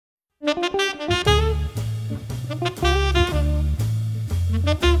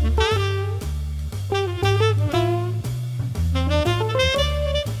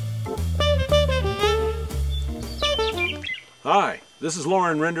This is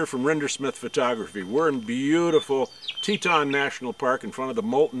Loren Rinder from Rinder Smith Photography. We're in beautiful Teton National Park in front of the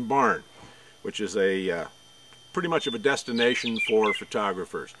Molten Barn, which is a pretty much of a destination for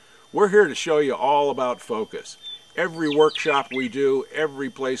photographers. We're here to show you all about focus. Every workshop we do,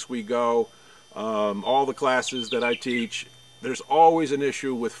 every place we go, all the classes that I teach, there's always an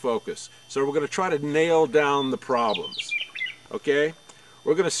issue with focus. So we're going to try to nail down the problems. Okay?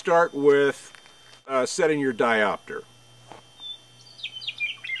 We're going to start with setting your diopter.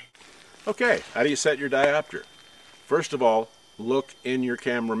 Okay, how do you set your diopter? First of all, look in your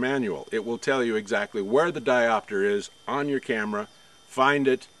camera manual. It will tell you exactly where the diopter is on your camera. Find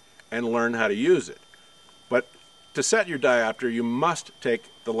it and learn how to use it. But to set your diopter, you must take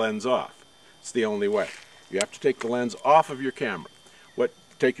the lens off. It's the only way. You have to take the lens off of your camera.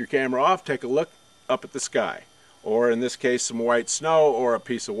 Take your camera off, take a look up at the sky. Or in this case, some white snow or a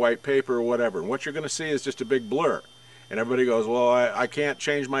piece of white paper or whatever. And what you're going to see is just a big blur. And everybody goes, well, I can't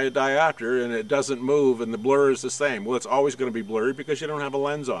change my diopter and it doesn't move and the blur is the same. Well, it's always going to be blurry because you don't have a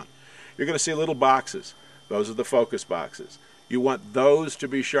lens on. You're going to see little boxes. Those are the focus boxes. You want those to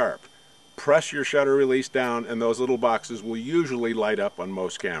be sharp. Press your shutter release down and those little boxes will usually light up on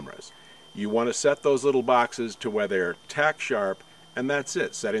most cameras. You want to set those little boxes to where they're tack sharp, and that's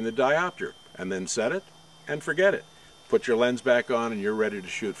it, setting the diopter. And then set it and forget it. Put your lens back on and you're ready to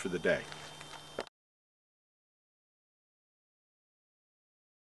shoot for the day.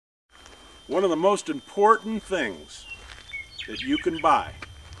 One of the most important things that you can buy,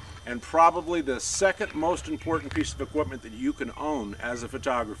 and probably the second most important piece of equipment that you can own as a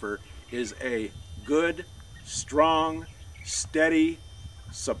photographer, is a good, strong, steady,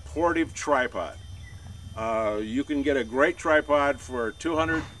 supportive tripod. You can get a great tripod for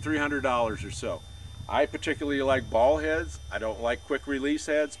 $200, $300 or so. I particularly like ball heads. I don't like quick release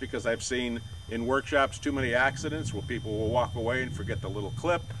heads because I've seen in workshops too many accidents where people will walk away and forget the little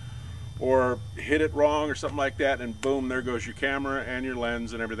clip or hit it wrong or something like that, and boom, there goes your camera and your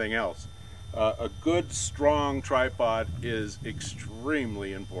lens and everything else. A good, strong tripod is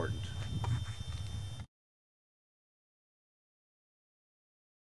extremely important.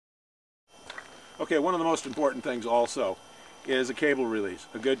 Okay, one of the most important things also is a cable release.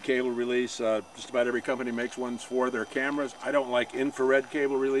 A good cable release. Just about every company makes ones for their cameras. I don't like infrared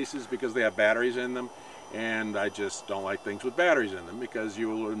cable releases because they have batteries in them. And I just don't like things with batteries in them because you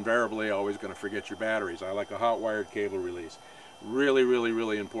will invariably always going to forget your batteries. I like a hot wired cable release. Really, really,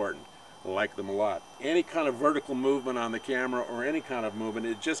 really important. I like them a lot. Any kind of vertical movement on the camera or any kind of movement,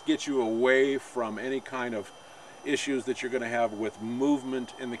 it just gets you away from any kind of issues that you're going to have with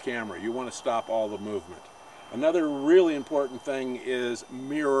movement in the camera. You want to stop all the movement. Another really important thing is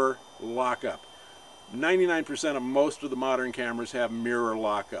mirror lockup. 99% of most of the modern cameras have mirror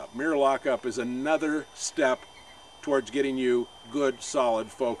lockup. Mirror lockup is another step towards getting you good, solid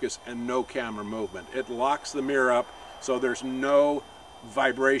focus and no camera movement. It locks the mirror up so there's no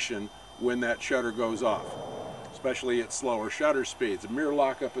vibration when that shutter goes off, especially at slower shutter speeds. Mirror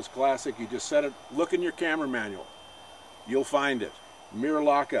lockup is classic. You just set it, look in your camera manual. You'll find it. Mirror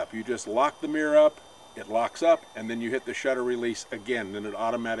lockup. You just lock the mirror up, it locks up, and then you hit the shutter release again, and it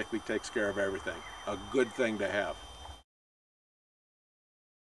automatically takes care of everything. A good thing to have.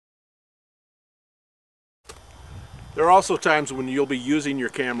 There are also times when you'll be using your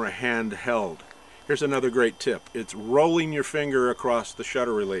camera handheld. Here's another great tip. It's rolling your finger across the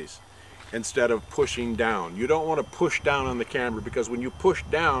shutter release instead of pushing down. You don't want to push down on the camera because when you push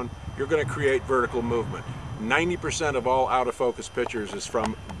down, you're going to create vertical movement. 90% of all out of focus pictures is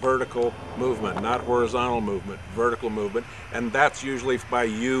from vertical movement, not horizontal movement, vertical movement, and that's usually by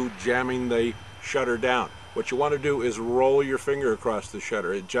you jamming the shutter down. What you want to do is roll your finger across the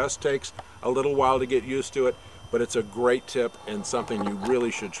shutter. It just takes a little while to get used to it, but it's a great tip and something you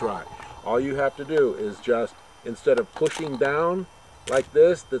really should try. All you have to do is just, instead of pushing down like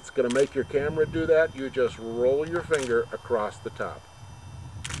this, that's going to make your camera do that, you just roll your finger across the top.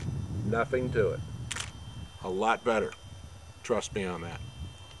 Nothing to it. A lot better. Trust me on that.